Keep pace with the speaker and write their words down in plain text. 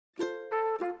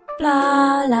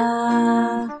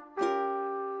Blarla.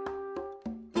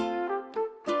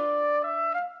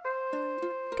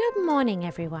 Good morning,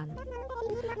 everyone.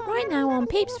 Right now on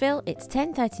Peepsville, it's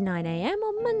 10:39 a.m.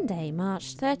 on Monday,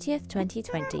 March 30th,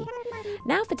 2020.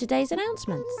 Now for today's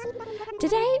announcements.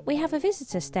 Today we have a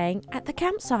visitor staying at the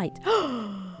campsite.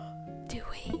 Do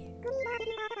we?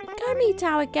 Go meet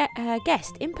our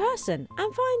guest in person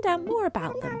and find out more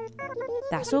about them.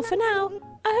 That's all for now.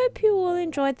 I hope you all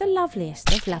enjoyed the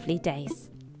loveliest of lovely days.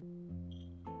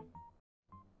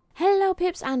 Hello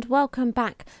Pips and welcome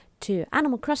back to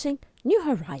Animal Crossing New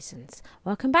Horizons.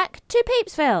 Welcome back to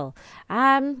Peepsville.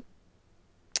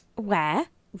 Where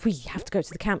we have to go to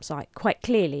the campsite. Quite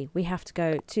clearly we have to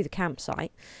go to the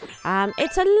campsite.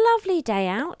 It's a lovely day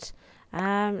out.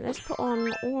 Let's put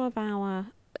on all of our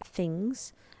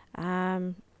things.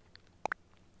 We'll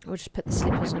just put the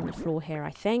slippers on the floor here,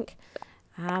 I think.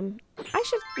 I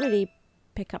should really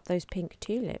pick up those pink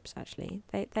tulips. Actually,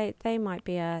 they might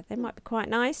be quite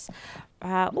nice.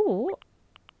 Oh,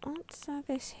 what's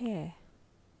this here?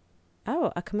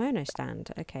 Oh, a kimono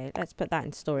stand. Okay, let's put that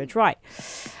in storage. Right.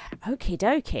 Okie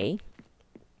dokie.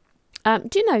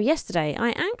 Do you know, yesterday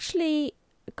I actually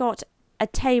got a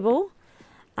table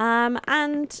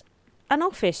and an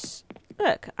office.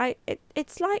 Look,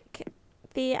 it's like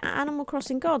the Animal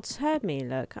Crossing gods heard me.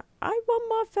 Look, I want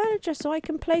more furniture so I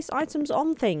can place items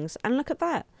on things. And look at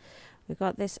that. We've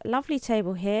got this lovely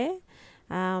table here,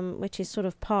 which is sort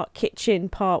of part kitchen,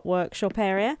 part workshop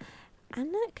area.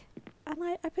 And look, and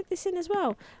I put this in as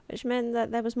well, which meant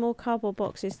that there was more cardboard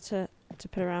boxes to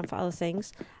put around for other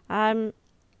things. Got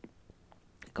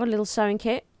a little sewing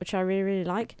kit, which I really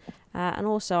like. And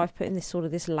also I've put in this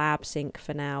lab sink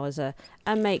for now as a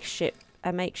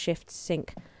makeshift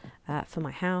sink for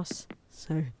my house.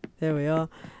 So there we are.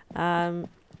 There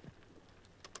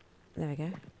we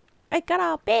go. It got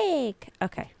all big.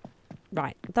 Okay,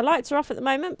 right. The lights are off at the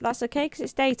moment, but that's okay because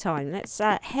it's daytime. Let's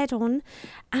head on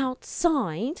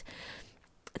outside.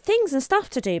 Things and stuff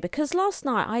to do, because last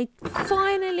night I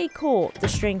finally caught the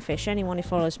stringfish. Anyone who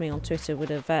follows me on Twitter would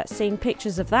have seen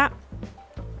pictures of that.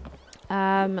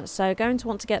 So going to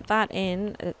want to get that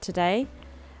in today.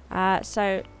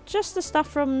 So just the stuff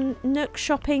from Nook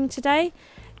shopping today.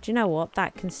 Do you know what?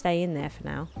 That can stay in there for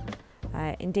now.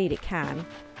 Indeed it can.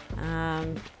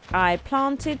 I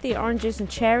planted the oranges and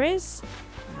cherries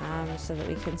so that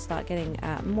we can start getting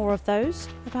more of those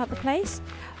about the place.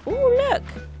 Oh, look!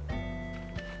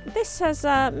 This has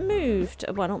moved.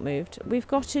 Well, not moved. We've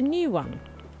got a new one.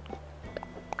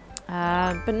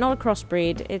 But not a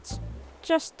crossbreed. It's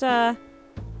just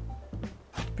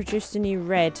produced a new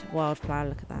red wildflower.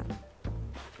 Look at that.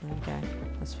 There we go.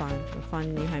 That's fine. We'll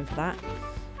find a new home for that.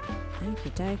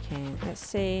 Okie dokie. Let's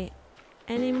see.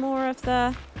 Any more of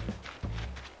the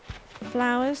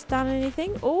flowers done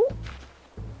anything? Oh!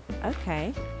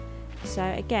 Okay. So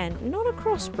again, not a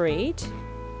crossbreed.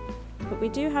 But we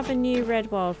do have a new red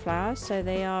wildflower. So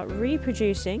they are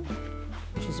reproducing.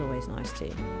 Which is always nice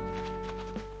too.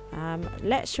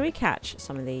 Shall we catch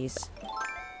some of these?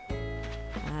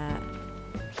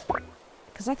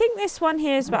 Because I think this one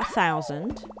here is about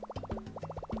 1,000.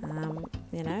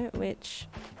 You know, which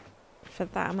for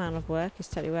that amount of work is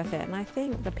totally worth it. And I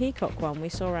think the peacock one we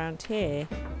saw around here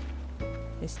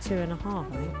is 2.5, I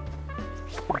think.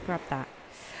 I'll grab that.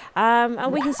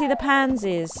 And we can see the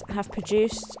pansies have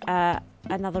produced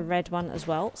another red one as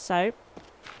well. So,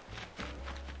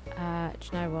 do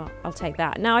you know what? I'll take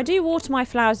that. Now, I do water my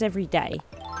flowers every day.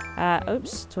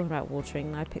 Oops, talking about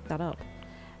watering, I picked that up.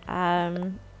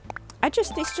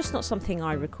 It's just not something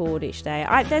I record each day.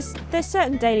 There's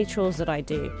certain daily chores that I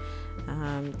do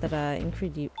that are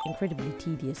incredibly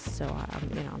tedious, so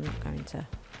I'm not going to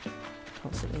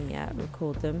constantly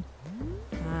record them.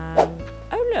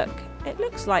 Oh look, it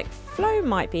looks like Flo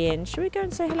might be in. Should we go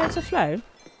and say hello to Flo?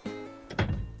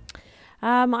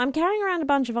 I'm carrying around a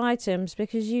bunch of items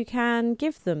because you can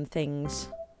give them things.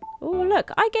 Oh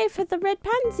look, I gave her the red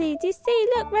pansy. Do you see?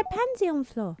 Look, red pansy on the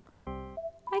floor.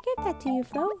 I gave that to you,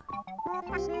 Flo.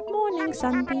 Morning,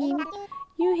 Sunbeam.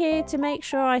 You here to make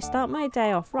sure I start my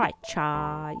day off right,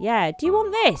 Cha? Yeah, do you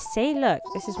want this? See, look,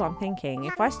 this is what I'm thinking.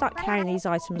 If I start carrying these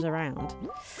items around.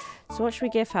 So what should we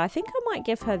give her? I think I might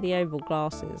give her the oval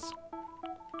glasses.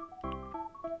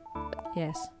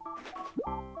 Yes.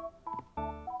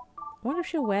 I wonder if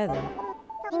she'll wear them.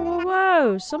 Whoa,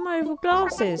 whoa, some oval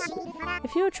glasses.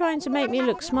 If you're trying to make me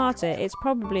look smarter, it's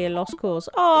probably a lost cause.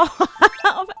 Oh,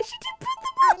 I should have put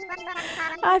them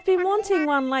on. I've been wanting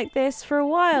one like this for a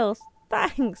while.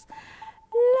 Thanks.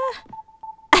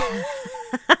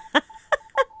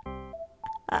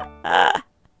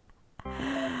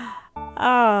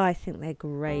 Oh, I think they're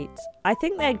great. I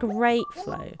think they're great,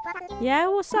 Flo. Yeah,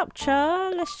 what's up,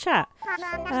 Chur? Let's chat.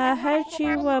 Heard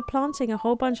you were planting a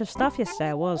whole bunch of stuff yesterday.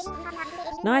 I was.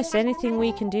 Nice. Anything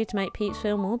we can do to make Peeps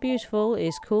feel more beautiful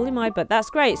is cool in my book. That's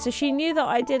great. So she knew that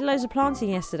I did loads of planting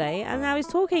yesterday, and now he's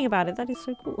talking about it. That is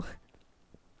so cool.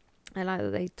 I like that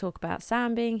they talk about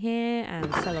Sam being here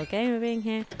and Cello Gamer being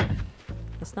here.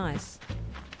 It's nice.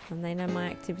 And they know my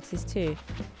activities too.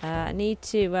 I need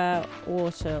to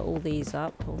water all these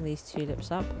up, all these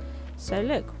tulips up. So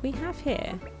look, we have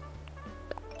here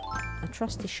a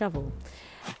trusty shovel.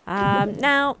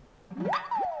 Now,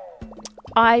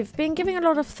 I've been giving a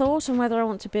lot of thought on whether I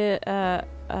want to be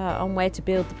on where to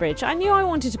build the bridge. I knew I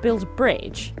wanted to build a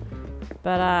bridge,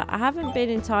 but I haven't been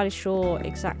entirely sure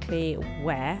exactly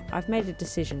where. I've made a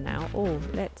decision now. Oh,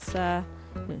 let's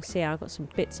see. I've got some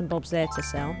bits and bobs there to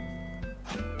sell.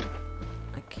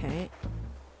 Okay.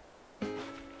 Look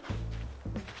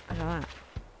at that.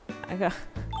 I got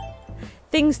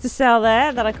things to sell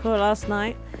there that I caught last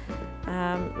night.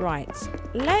 Right.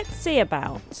 Let's see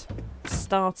about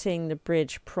starting the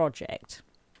bridge project.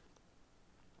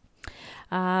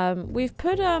 We've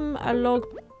put a log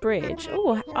bridge.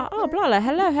 Oh, Blarla,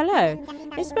 hello.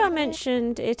 Isabel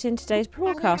mentioned it in today's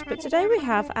broadcast, but today we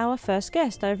have our first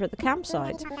guest over at the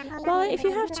campsite. Well, if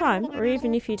you have time, or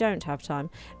even if you don't have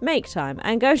time, make time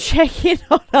and go check in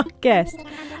on our guest.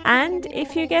 And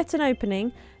if you get an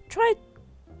opening, try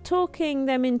talking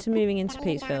them into moving into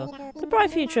Peepsville. The bright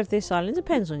future of this island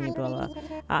depends on you,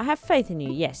 Blarla. I have faith in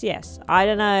you. Yes. I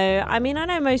don't know. I mean, I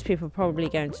know most people are probably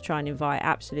going to try and invite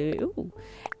absolutely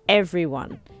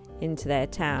everyone into their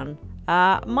town.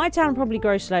 My town probably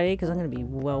grows slowly because I'm going to be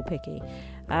well picky.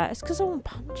 It's because I want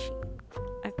Punchy.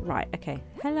 Right, okay.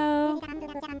 Hello.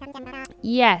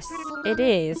 Yes, it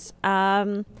is.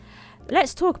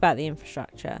 Let's talk about the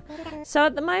infrastructure. So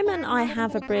at the moment I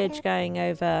have a bridge going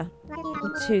over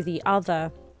to the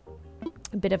other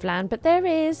bit of land, but there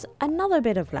is another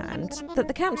bit of land that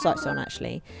the campsite's on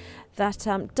actually that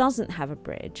doesn't have a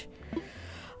bridge,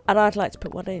 and I'd like to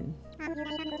put one in.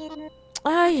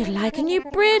 Oh, you'd like a new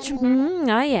bridge?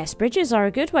 Ah, yes, bridges are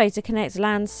a good way to connect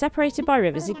lands separated by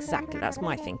rivers. Exactly, that's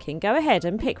my thinking. Go ahead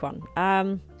and pick one.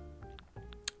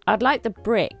 I'd like the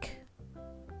brick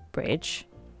bridge.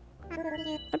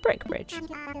 A brick bridge.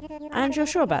 And you're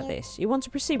sure about this? You want to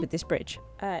proceed with this bridge?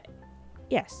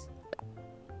 Yes.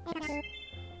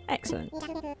 Excellent.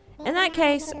 In that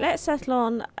case, let's settle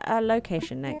on a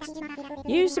location next.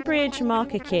 Use the bridge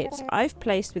marker kit I've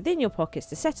placed within your pockets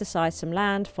to set aside some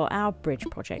land for our bridge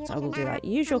project. I will do that.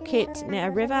 Use your kit near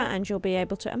a river and you'll be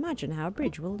able to imagine how a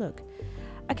bridge will look.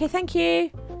 Okay, thank you.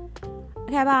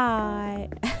 Okay, bye.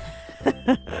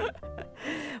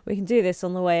 We can do this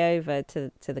on the way over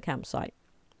to the campsite.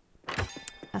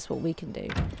 That's what we can do.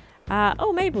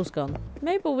 Oh, Mabel's gone.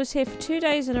 Mabel was here for 2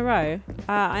 days in a row.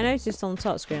 I noticed on the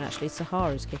top screen actually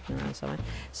Sahara's kicking around somewhere.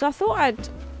 So I thought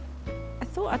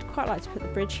I'd quite like to put the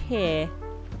bridge here.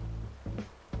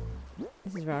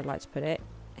 This is where I'd like to put it.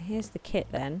 Here's the kit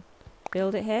then.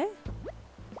 Build it here.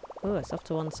 Oh, it's off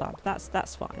to one side.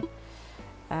 That's fine.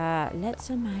 Let's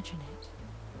imagine it.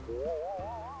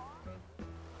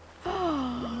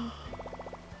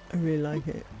 I really like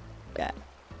it. Yeah.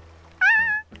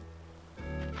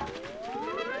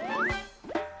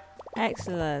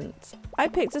 Excellent. I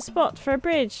picked a spot for a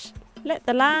bridge. Let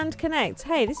the land connect.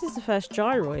 Hey, this is the first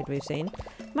gyroid we've seen.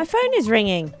 My phone is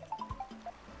ringing.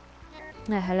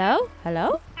 Hello?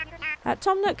 Hello?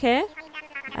 Tom Nook here.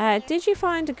 Did you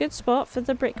find a good spot for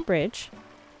the brick bridge?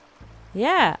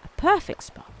 Yeah, a perfect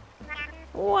spot.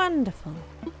 Wonderful.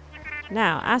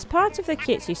 Now, as part of the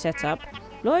kits you set up,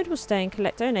 Lloyd will stay and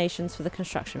collect donations for the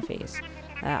construction fees.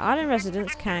 Island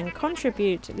residents can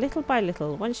contribute little by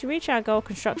little. Once you reach our goal,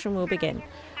 construction will begin.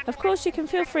 Of course, you can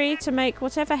feel free to make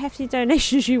whatever hefty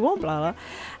donations you want, Blarla.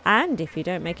 And if you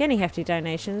don't make any hefty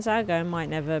donations, our goal might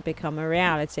never become a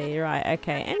reality. Right,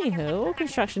 okay. Anywho, all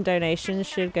construction donations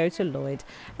should go to Lloyd.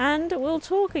 And we'll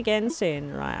talk again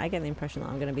soon. Right, I get the impression that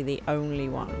I'm going to be the only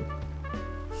one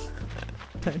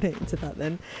donating to that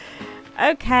then.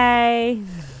 Okay.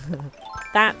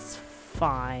 That's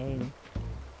fine.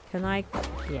 Can I?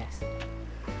 Yes.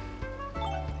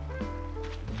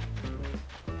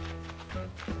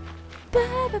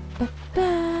 Ba, ba, ba,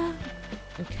 ba.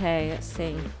 Okay, let's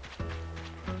see.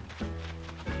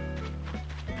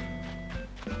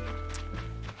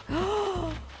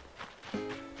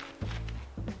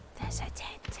 There's a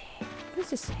tent here. What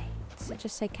does it say? Does it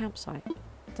just say campsite?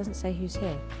 It doesn't say who's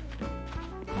here.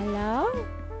 Hello?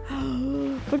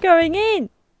 We're going in!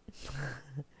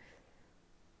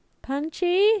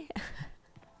 Punchy?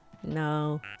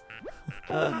 No.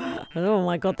 Oh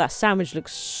my god, that sandwich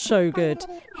looks so good.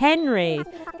 Henry.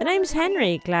 The name's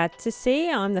Henry. Glad to see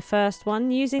I'm the first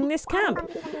one using this camp.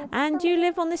 And you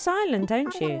live on this island,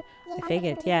 don't you? I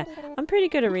figured, yeah. I'm pretty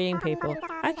good at reading people.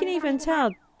 I can even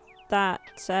tell that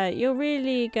you're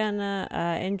really gonna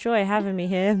enjoy having me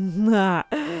here. I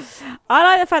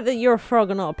like the fact that you're a frog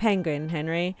and not a penguin,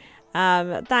 Henry.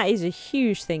 That is a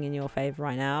huge thing in your favour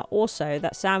right now. Also,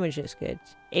 that sandwich looks good.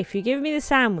 If you give me the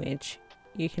sandwich,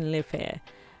 you can live here.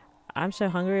 I'm so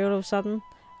hungry all of a sudden.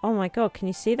 Oh my god, can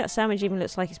you see that sandwich even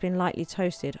looks like it's been lightly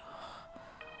toasted?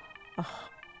 Oh,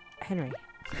 Henry.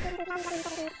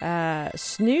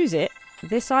 Snooze it.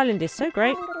 This island is so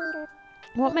great.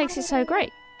 What makes it so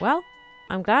great? Well,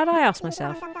 I'm glad I asked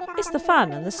myself. It's the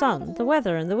fun and the sun, the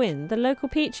weather and the wind, the local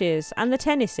peaches and the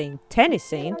tennis scene. Tennis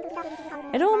scene?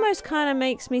 It almost kind of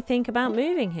makes me think about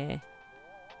moving here.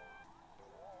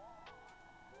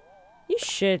 You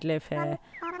should live here.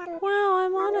 Wow,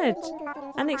 I'm honoured.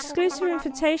 An exclusive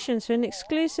invitation to an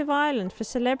exclusive island for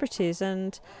celebrities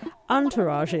and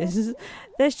entourages.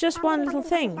 There's just one little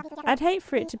thing. I'd hate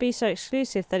for it to be so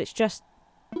exclusive that it's just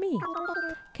me.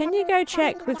 Can you go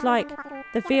check with, like,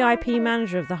 the VIP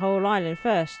manager of the whole island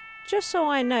first? Just so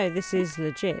I know this is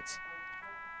legit.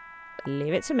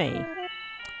 Leave it to me.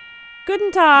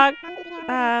 Guten Tag.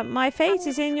 My fate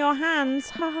is in your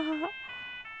hands.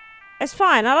 It's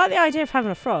fine. I like the idea of having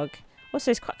a frog.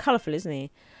 Also, he's quite colourful, isn't he?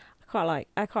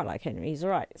 I quite like Henry. He's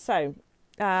alright. So,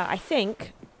 I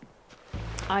think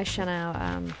I shall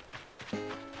now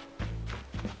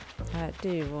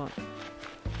do what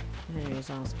Henry is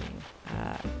asking.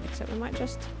 Except we might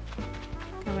just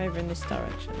come over in this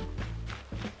direction.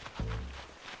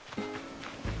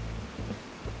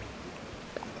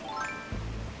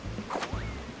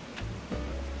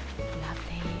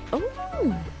 Lovely.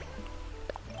 Ooh!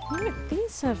 Look,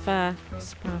 these have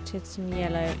sprouted some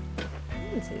yellow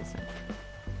pansies.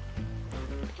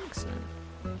 Excellent.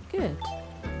 Good.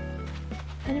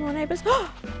 Any more neighbours?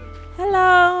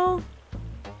 Hello!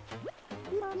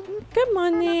 Good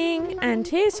morning, and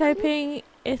here's hoping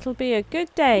it'll be a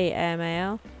good day,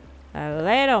 Airmail.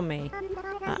 Lay it on me.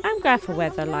 I'm glad for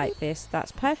weather like this.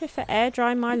 That's perfect for air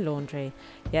drying my laundry.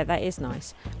 Yeah, that is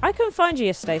nice. I couldn't find you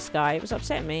yesterday, Sky. It was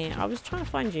upsetting me. I was trying to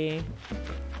find you.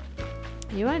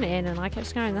 You weren't in, and I kept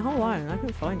scouring the whole island. I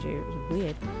couldn't find you. It was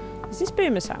weird. Is this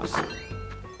Boomer's house?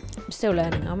 I'm still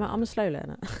learning. I'm a slow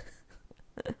learner.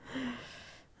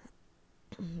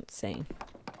 Let's see.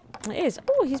 It is.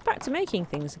 Oh, he's back to making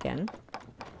things again.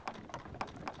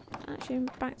 Actually,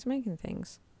 back to making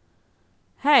things.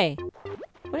 Hey,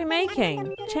 what are you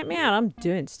making? Check me out. I'm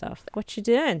doing stuff. What you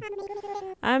doing?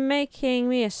 I'm making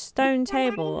me a stone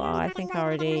table. Oh, I think I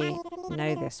already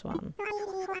know this one.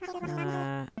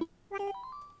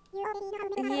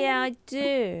 Yeah, I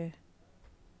do.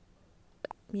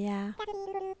 Yeah.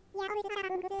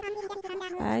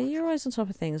 You're always on top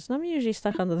of things, and I'm usually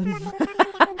stuck under them.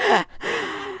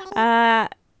 I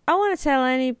want to tell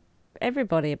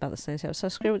everybody about the stone table, so I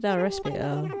scribbled down a recipe.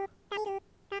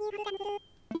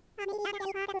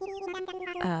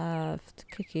 The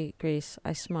cookie grease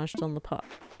I smudged on the pot.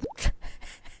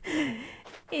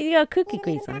 You got cookie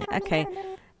grease on it. Okay.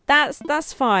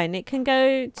 That's fine. It can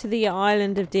go to the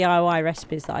island of DIY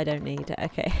recipes that I don't need.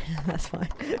 Okay, that's fine.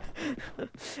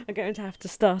 I'm going to have to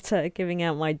start giving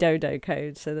out my dodo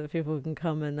code so that people can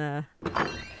come and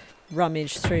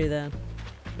rummage through the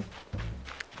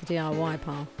DIY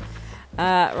pile.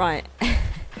 Right.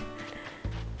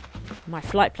 My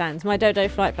flight plans. My dodo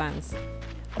flight plans.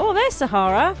 Oh, there's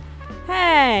Sahara.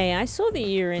 Hey, I saw that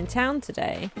you were in town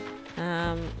today.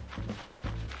 I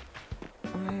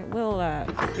will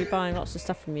be buying lots of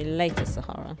stuff from you later,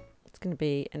 Sahara. It's going to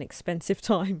be an expensive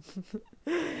time.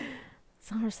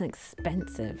 Sahara's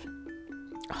expensive.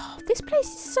 Oh, this place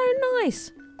is so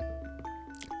nice.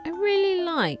 I really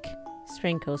like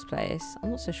Sprinkle's place.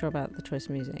 I'm not so sure about the choice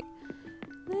of music.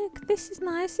 Look, this is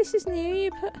nice. This is new.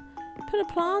 You put a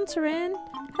planter in.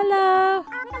 Hello.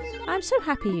 I'm so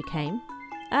happy you came.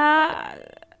 I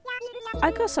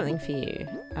got something for you.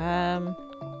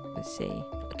 Let's see.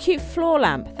 A cute floor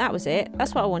lamp. That was it.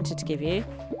 That's what I wanted to give you.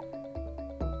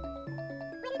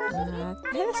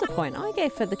 Hey, that's the point. I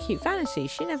gave her the cute vanity.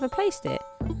 She never placed it.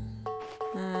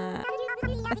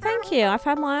 Thank you. I've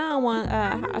had my eye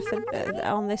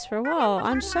on this for a while.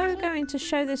 I'm so going to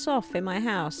show this off in my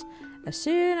house as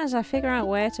soon as I figure out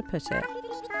where to put it.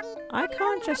 I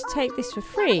can't just take this for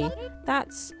free.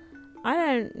 That's, I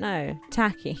don't know,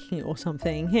 tacky or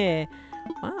something. Here.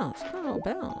 Wow, it's got little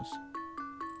bells.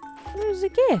 It was a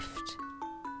gift.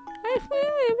 It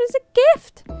was a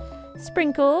gift.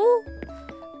 Sprinkle.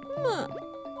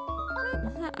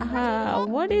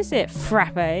 What is it,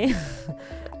 frappe?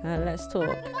 Let's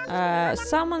talk.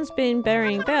 Someone's been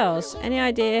burying bells. Any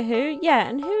idea who? Yeah,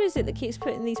 and who is it that keeps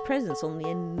putting these presents on the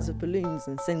ends of balloons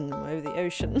and sending them over the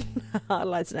ocean? I'd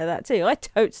like to know that too. I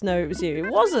totes know it was you.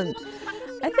 It wasn't.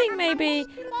 I think maybe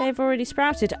they've already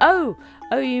sprouted. Oh,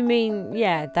 you mean,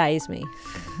 yeah, that is me.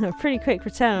 A pretty quick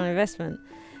return on investment.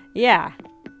 Yeah.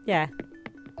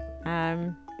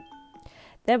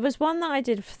 There was one that I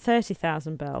did for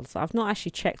 30,000 bells. I've not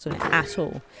actually checked on it at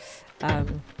all.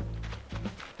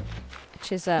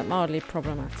 Which is mildly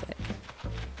problematic.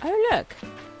 Oh, look.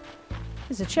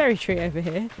 There's a cherry tree over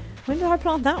here. When did I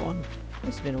plant that one?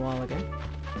 Must have been a while ago.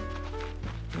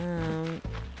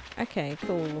 Okay,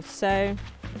 cool. So,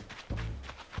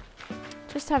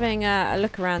 just having a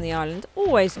look around the island.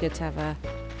 Always good to have a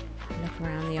look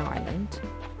around the island.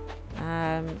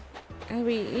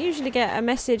 We usually get a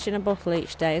message in a bottle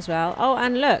each day as well. Oh,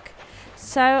 and look.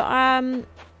 So, I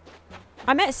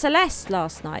met Celeste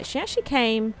last night. She actually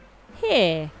came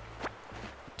here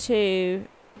to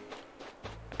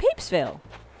Peepsville.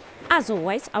 As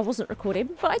always, I wasn't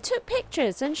recording, but I took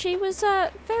pictures and she was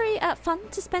very fun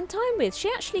to spend time with. She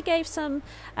actually gave some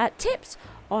tips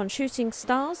on shooting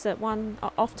stars that one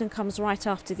often comes right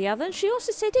after the other. And she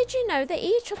also said, did you know that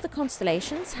each of the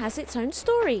constellations has its own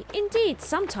story? Indeed,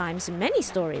 sometimes many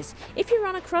stories. If you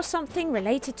run across something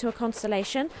related to a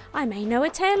constellation, I may know a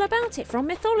tale about it from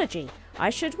mythology. I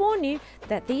should warn you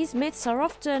that these myths are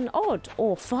often odd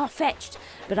or far-fetched,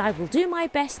 but I will do my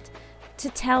best to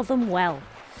tell them well.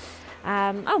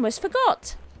 I almost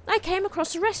forgot. I came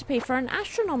across a recipe for an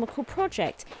astronomical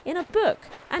project in a book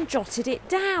and jotted it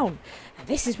down. And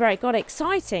this is where it got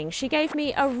exciting. She gave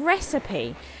me a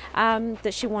recipe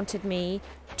that she wanted me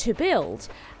to build.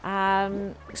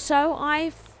 So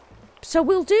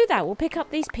we'll do that. We'll pick up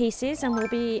these pieces and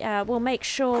we'll make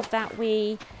sure that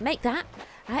we make that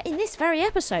in this very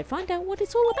episode. Find out what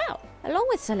it's all about. Along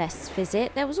with Celeste's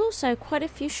visit, there was also quite a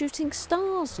few shooting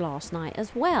stars last night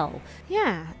as well.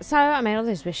 Yeah, so I made all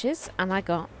those wishes and I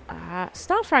got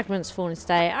star fragments falling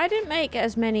today. I didn't make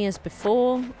as many as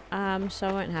before, so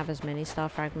I won't have as many star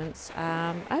fragments.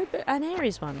 But an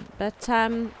Aries one. But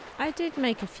I did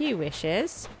make a few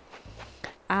wishes.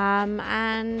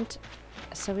 And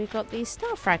so we've got these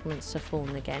star fragments have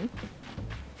fallen again,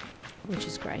 which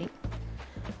is great.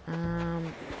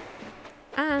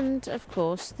 And of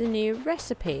course the new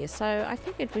recipe, so I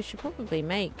figured we should probably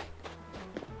make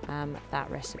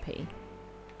that recipe.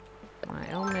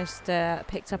 I almost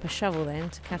picked up a shovel then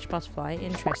to catch a butterfly.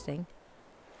 Interesting.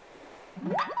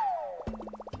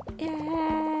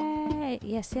 Yay!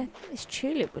 Yes, yeah, this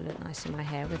tulip will look nice in my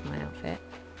hair with my outfit.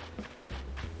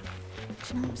 Do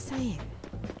you know what I'm saying?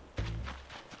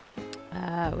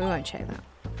 We won't check that.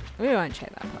 We won't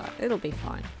check that part. It'll be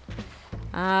fine.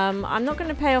 I'm not going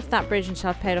to pay off that bridge until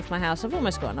I've paid off my house. I've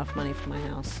almost got enough money for my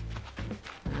house.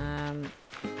 And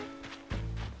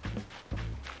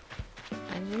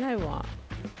you know what?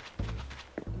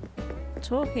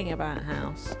 Talking about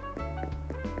house. Do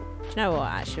you know what?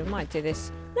 Actually, we might do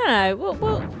this. No,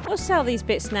 we'll sell these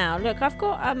bits now. Look, I've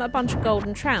got a bunch of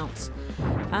golden trouts.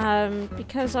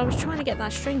 Because I was trying to get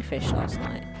that stringfish last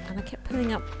night. And I kept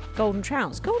pulling up golden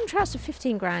trouts. Golden trouts are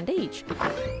 15 grand each.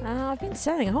 I've been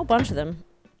selling a whole bunch of them.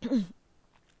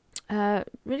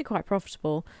 Really quite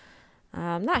profitable.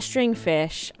 That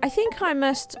stringfish, I think I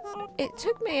must... It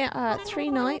took me 3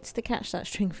 nights to catch that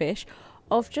stringfish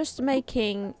of just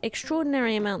making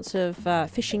extraordinary amounts of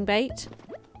fishing bait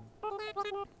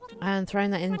and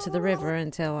throwing that into the river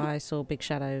until I saw big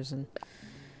shadows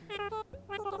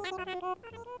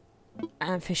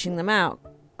and fishing them out.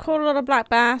 Caught a lot of black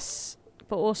bass,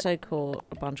 but also caught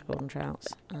a bunch of golden trouts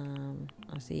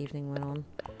as the evening went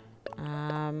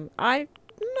on. I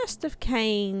must have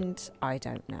caned, I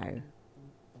don't know,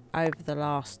 over the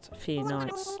last few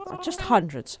nights. Just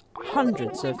hundreds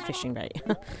of fishing bait.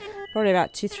 Probably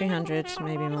about 200-300,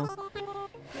 maybe more.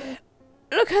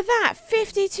 Look at that!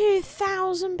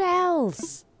 52,000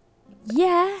 bells!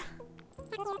 Yeah!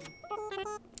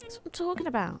 That's what I'm talking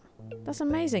about. That's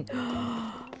amazing.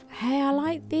 Hey, I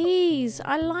like these.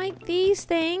 I like these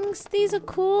things. These are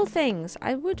cool things.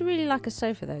 I would really like a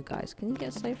sofa though, guys. Can you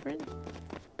get a sofa in?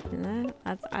 You know,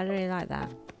 I'd really like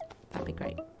that. That'd be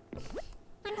great.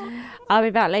 I'll be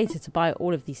back later to buy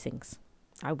all of these things.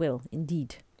 I will,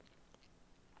 indeed.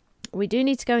 We do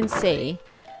need to go and see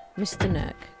Mr.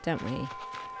 Nook, don't we?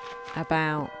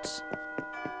 About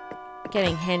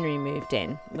getting Henry moved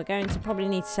in. We're going to probably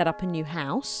need to set up a new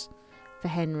house for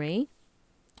Henry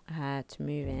to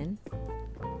move in.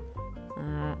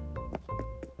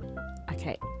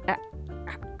 Okay. There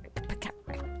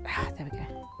we go.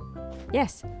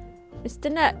 Yes.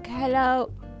 Mr. Nook,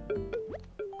 hello.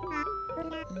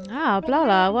 Ah,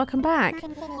 Blarla, welcome back.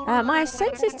 My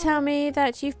senses tell me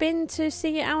that you've been to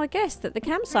see our guest at the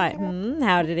campsite.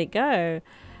 How did it go?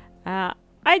 I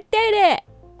did it!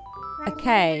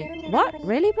 Okay. What?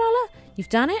 Really, Blarla? You've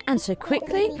done it, and so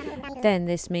quickly? Then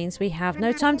this means we have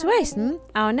no time to waste.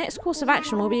 Our next course of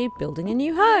action will be building a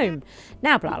new home.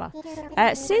 Now, Blarla,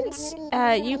 since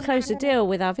you closed the deal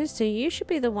with our visitor, you should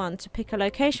be the one to pick a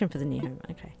location for the new home.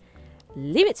 Okay.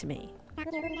 Leave it to me.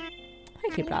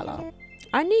 Thank you, Blarla.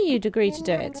 I knew you'd agree to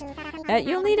do it.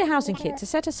 You'll need a housing kit to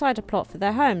set aside a plot for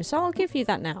their home, so I'll give you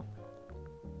that now.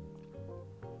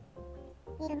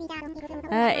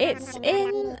 It's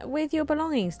in with your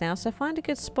belongings now, so find a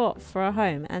good spot for a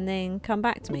home and then come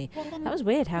back to me. That was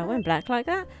weird how it went black like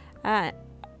that.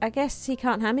 I guess he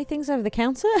can't hand me things over the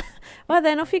counter? Well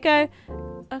then, off you go.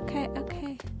 Okay,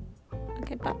 okay.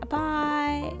 Okay,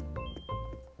 bye.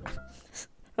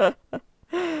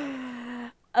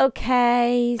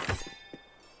 Okay.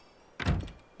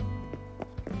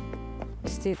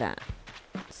 Let's do that.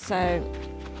 So,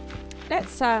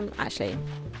 let's, actually...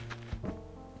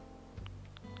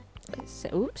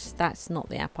 Oops, that's not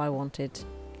the app I wanted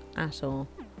at all.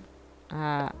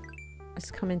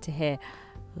 Let's come into here.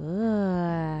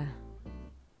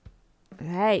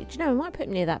 Hey, do you know, we might put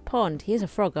him near that pond. He is a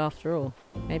frog after all.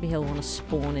 Maybe he'll want to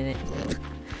spawn in it.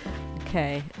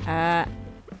 Okay.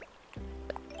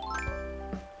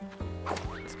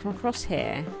 Let's come across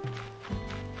here.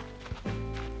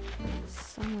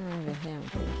 Somewhere over here, I'm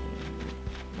thinking.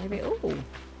 Maybe, ooh.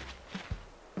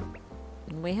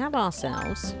 We have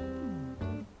ourselves.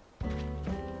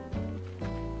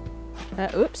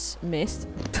 Oops, missed.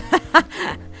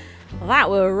 That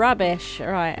were rubbish.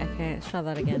 Right, okay, let's try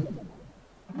that again.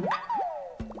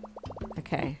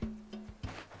 Okay.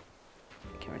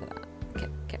 Get rid of that.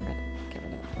 Get rid of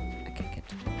that. Okay,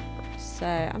 good. So,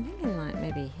 I'm thinking like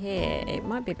maybe here. It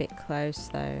might be a bit close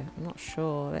though. I'm not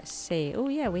sure. Let's see. Oh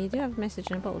yeah, we do have a message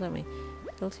in a bottle, don't we?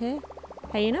 Built here?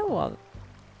 Hey, you know what?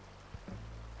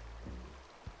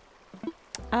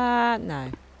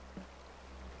 No.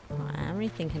 I am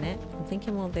rethinking it. I'm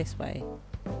thinking more this way.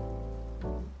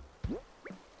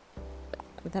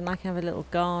 But then I can have a little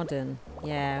garden.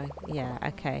 Yeah,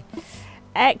 okay.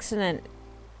 Excellent.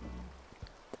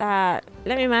 Let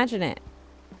me imagine it.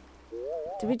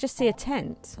 Did we just see a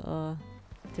tent? Or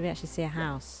did we actually see a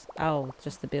house? Oh,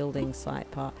 just the building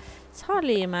site part. It's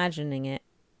hardly imagining it.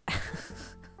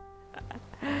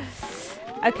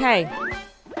 Okay.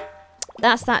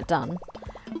 That's that done.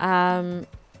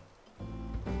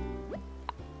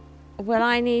 Well,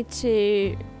 I need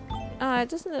to... Oh, it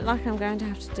doesn't look like I'm going to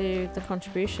have to do the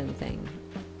contribution thing.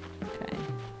 Okay.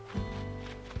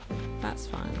 That's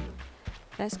fine.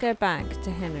 Let's go back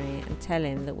to Henry and tell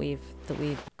him that we've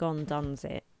gone done's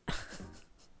it.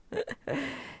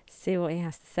 See what he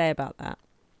has to say about that.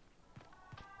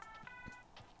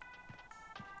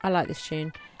 I like this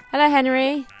tune. Hello,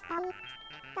 Henry.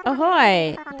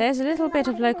 Ahoy! There's a little bit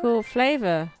of local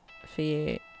flavour for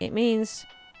you. It means,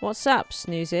 what's up,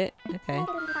 snooze it? Okay.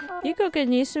 You got good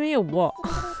news for me or what?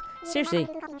 Seriously,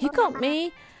 you got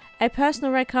me a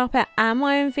personal red carpet and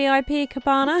my own VIP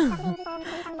cabana?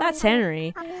 That's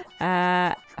Henry.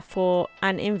 For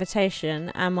an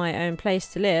invitation and my own place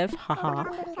to live. Haha.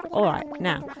 Alright,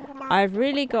 now, I've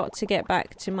really got to get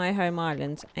back to my home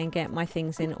island and get my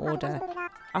things in order.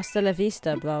 Hasta la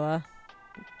vista, Blarla.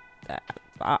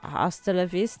 Hasta la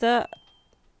vista,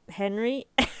 Henry.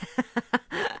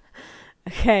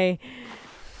 Okay.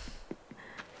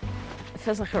 It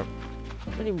feels like a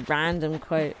really random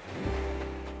quote.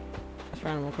 It's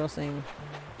Animal Crossing.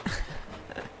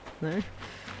 No?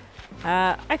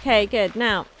 Okay, good.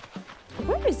 Now,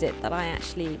 where is it that I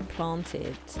actually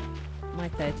planted my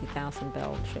 30,000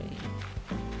 bell tree?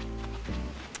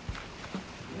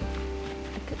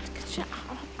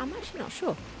 I'm actually not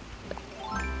sure.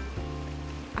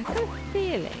 I got a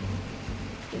feeling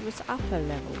it was upper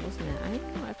level, wasn't it? I think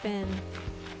it might have been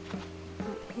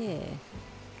up here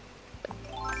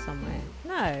somewhere.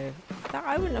 No,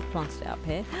 I wouldn't have planted it up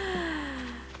here.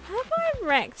 Have I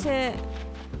wrecked it?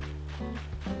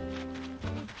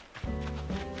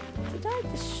 Did I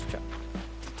destroy?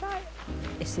 Did I?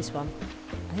 It's this one.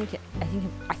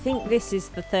 I think this is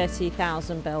the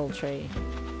 30,000 bell tree.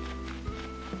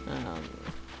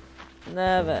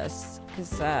 Nervous.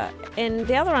 Because in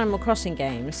the other Animal Crossing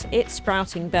games, it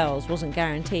sprouting bells wasn't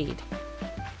guaranteed.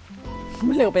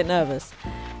 I'm a little bit nervous.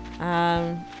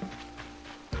 Mind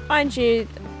you,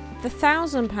 the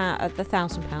 1,000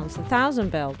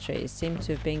 bell trees seem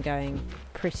to have been going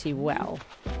pretty well.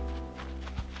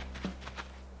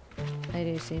 They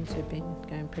do seem to have been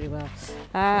going pretty well.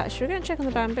 Should we go and check on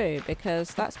the bamboo?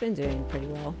 Because that's been doing pretty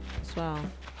well as well.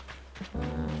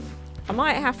 I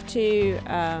might have to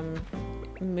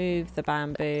move the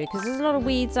bamboo because there's a lot of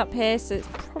weeds up here, so it's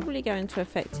probably going to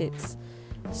affect its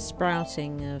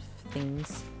sprouting of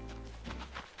things.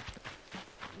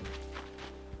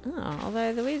 Oh,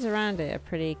 although the weeds around it are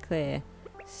pretty clear.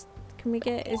 Can we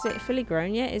get... Is it fully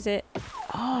grown yet? Is it...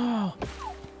 Oh!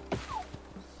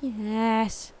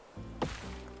 Yes!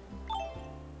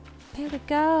 There we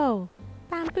go!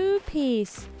 Bamboo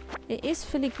piece! It is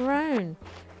fully grown.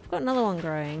 I've got another one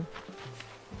growing.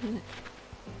 Look.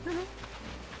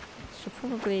 Should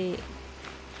probably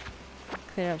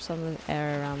clear up some of the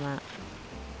area around that.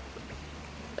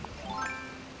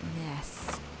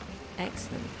 Yes.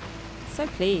 Excellent. So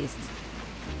pleased.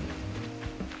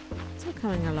 It's all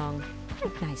coming along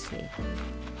quite nicely.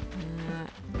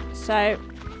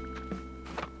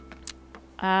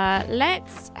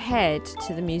 Let's head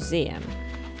to the museum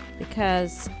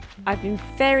because I've been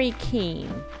very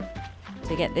keen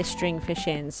to get this stringfish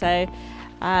in. So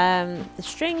the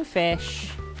stringfish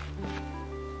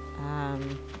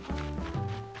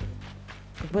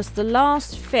was the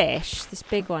last fish, this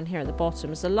big one here at the bottom,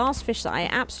 was the last fish that I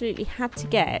absolutely had to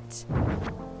get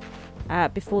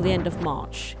before the end of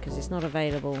March because it's not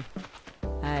available.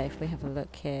 If we have a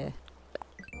look here.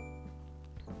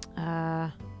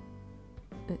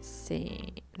 Let's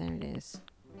see. There it is.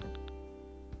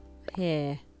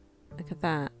 Here. Look at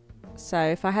that. So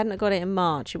if I hadn't got it in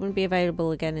March, it wouldn't be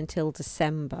available again until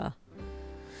December.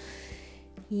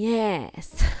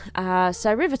 Yes.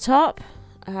 So River Top.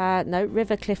 No,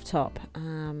 River Cliff Top.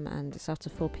 And it's after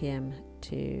 4 p.m.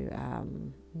 to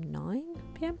 9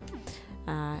 p.m.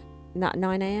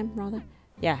 9 a.m. rather.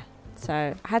 Yeah. So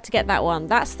I had to get that one.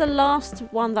 That's the last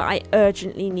one that I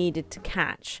urgently needed to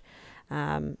catch.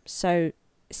 So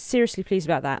seriously pleased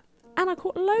about that. And I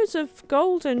caught loads of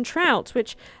golden trout,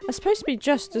 which are supposed to be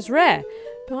just as rare.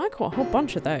 But I caught a whole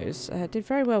bunch of those. Did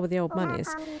very well with the old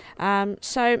monies.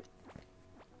 So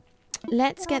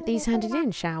let's get these handed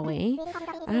in, shall we?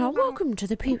 Welcome to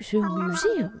the Peepsville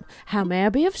Museum. How may I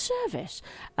be of service?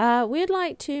 We'd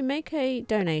like to make a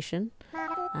donation.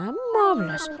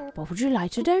 Marvellous. What would you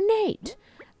like to donate?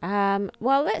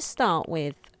 Well, let's start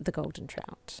with the golden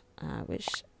trout,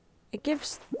 which it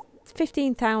gives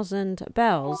 15,000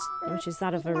 bells, which is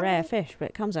that of a rare fish, but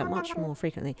it comes out much more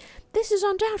frequently. This is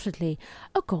undoubtedly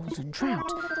a golden trout.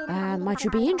 Might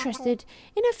you be interested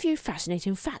in a few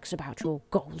fascinating facts about your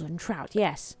golden trout?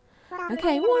 Yes.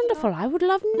 Okay, wonderful. I would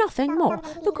love nothing more.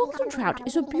 The golden trout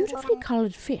is a beautifully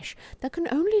coloured fish that can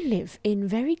only live in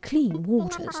very clean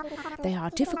waters. They are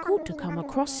difficult to come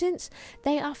across since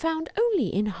they are found only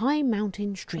in high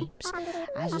mountain streams.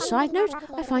 As a side note,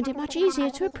 I find it much easier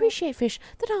to appreciate fish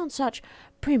that aren't such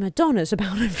prima donnas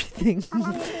about everything.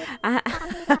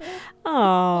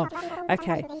 Oh,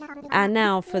 okay. And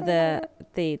now for the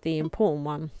important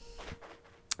one.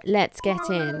 Let's get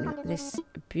in this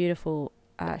beautiful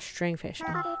stringfish.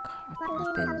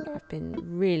 Oh God, I've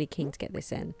been really keen to get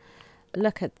this in.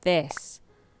 Look at this.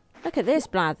 Look at this,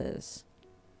 Blathers.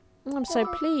 I'm so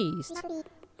pleased.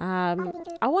 I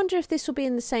wonder if this will be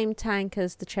in the same tank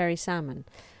as the cherry salmon.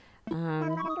 You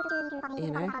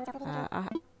know,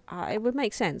 it would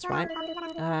make sense, right?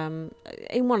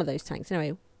 In one of those tanks,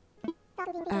 anyway.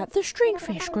 The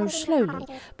stringfish grows slowly,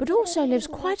 but also lives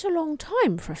quite a long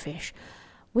time for a fish,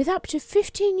 with up to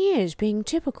 15 years being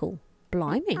typical.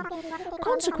 Blimey.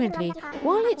 Consequently,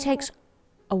 while it takes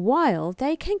a while,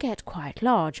 they can get quite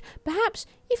large, perhaps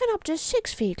even up to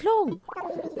 6 feet long.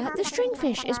 The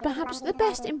stringfish is perhaps the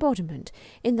best embodiment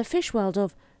in the fish world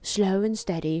of slow and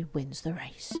steady wins the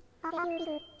race.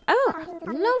 Oh,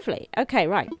 lovely. Okay,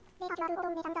 right.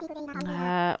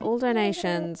 All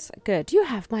donations. Good. You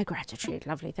have my gratitude.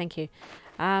 Lovely. Thank you.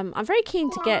 I'm very keen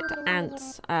to get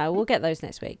ants. We'll get those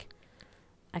next week.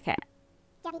 Okay.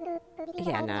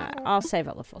 Yeah, no, I'll save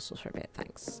up the fossils for a bit.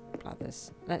 Thanks,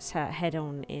 brothers. Let's head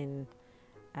on in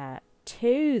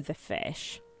to the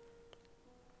fish.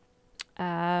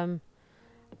 I'm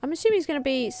assuming he's going to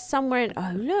be somewhere in...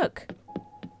 Oh, look.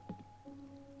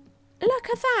 Look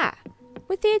at that.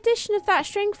 With the addition of that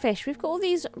stringfish, we've got all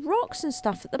these rocks and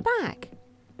stuff at the back.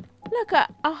 Look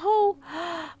at a whole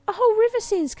river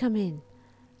scene's come in.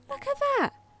 Look at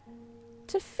that.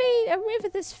 To feed a river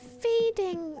that's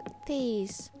feeding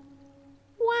these.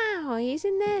 Wow, he's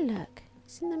in there, look.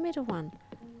 He's in the middle one.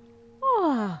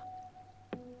 Oh,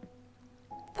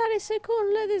 that is so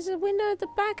cool. Look, there's a window at the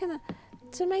back and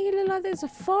to make it look like there's a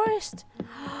forest.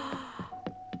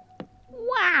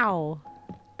 Wow.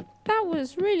 That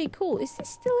was really cool. Is this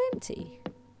still empty?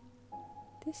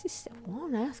 This is still... What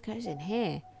on earth goes in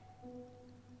here?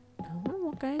 I wonder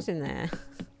what goes in there.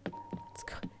 It's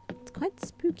quite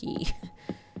spooky.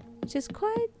 Which is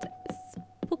quite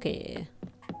spooky.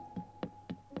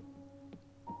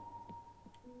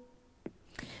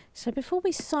 So before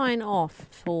we sign off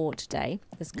for today,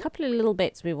 there's a couple of little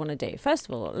bits we want to do. First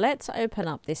of all, let's open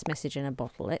up this message in a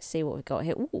bottle. Let's see what we've got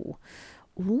here. Ooh.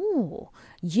 Ooh.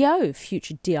 Yo,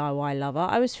 future DIY lover.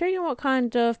 I was figuring what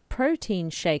kind of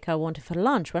protein shake I wanted for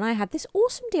lunch when I had this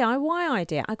awesome DIY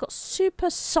idea. I got super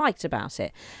psyched about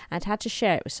it and had to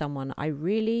share it with someone. I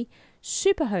really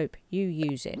super hope you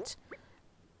use it.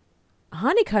 A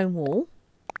honeycomb wall?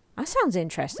 That sounds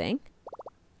interesting.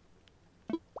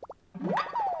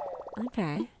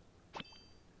 Okay.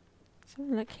 Let's have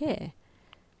a look here.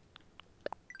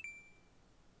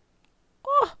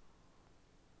 Oh!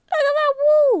 Look at that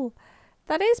wall!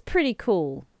 That is pretty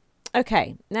cool.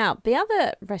 Okay, now the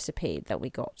other recipe that we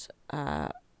got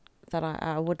that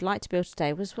I would like to build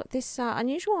today was what this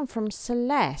unusual one from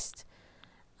Celeste.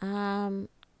 Look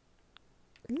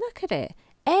at it.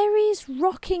 Aries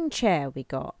rocking chair we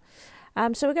got.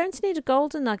 So we're going to need a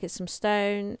golden nugget, some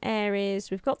stone,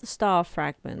 Aries. We've got the star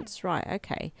fragments. Right,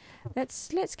 okay.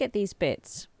 Let's get these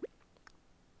bits.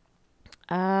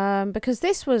 Because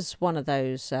this was one of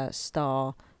those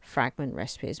star fragment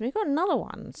recipes. We've got another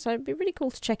one, so it'd be really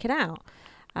cool to check it out.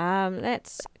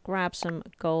 Let's grab some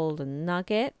golden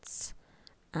nuggets.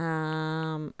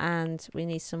 And we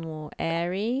need some more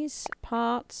Aries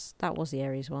parts. That was the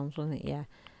Aries ones, wasn't it? Yeah.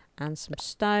 And some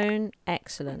stone.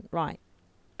 Excellent. Right.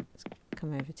 Let's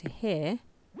come over to here.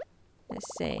 Let's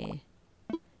see.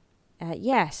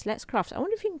 Yes, let's craft. I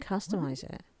wonder if you can customize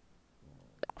it.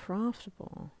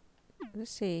 Craftable.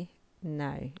 Let's see.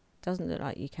 No. Doesn't look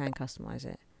like you can customize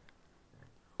it.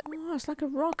 Oh, it's like a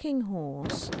rocking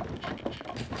horse.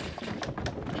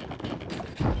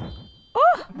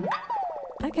 Oh!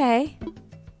 Okay.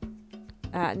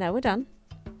 No, we're done.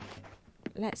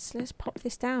 Let's pop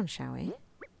this down, shall we?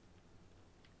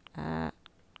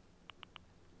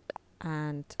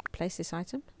 And place this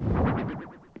item.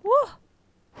 Whoa!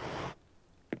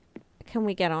 Can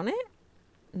we get on it?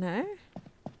 No.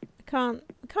 I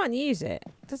can't use it.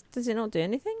 Does it not do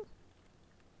anything?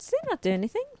 Does it not do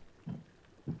anything?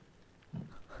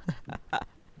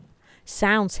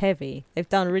 Sounds heavy. They've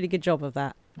done a really good job of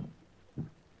that.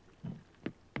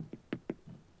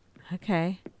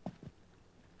 Okay.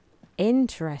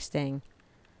 Interesting.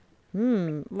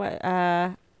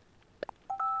 Well,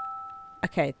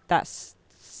 okay, that's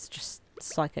just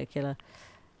psycho killer.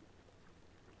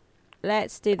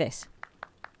 Let's do this.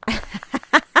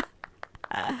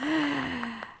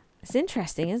 It's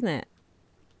interesting, isn't it?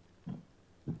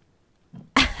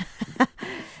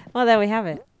 Well, there we have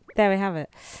it. There we have it.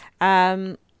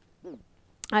 I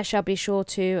shall be sure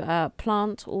to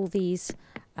plant all these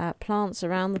plants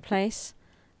around the place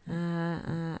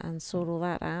and sort all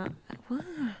that out. Wow.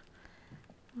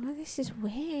 Well, this is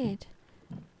weird.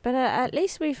 But at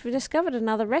least we've discovered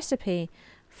another recipe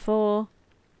for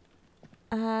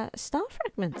star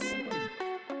fragments.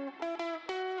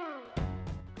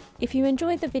 If you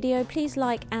enjoyed the video, please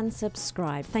like and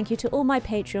subscribe. Thank you to all my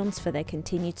Patreons for their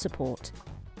continued support.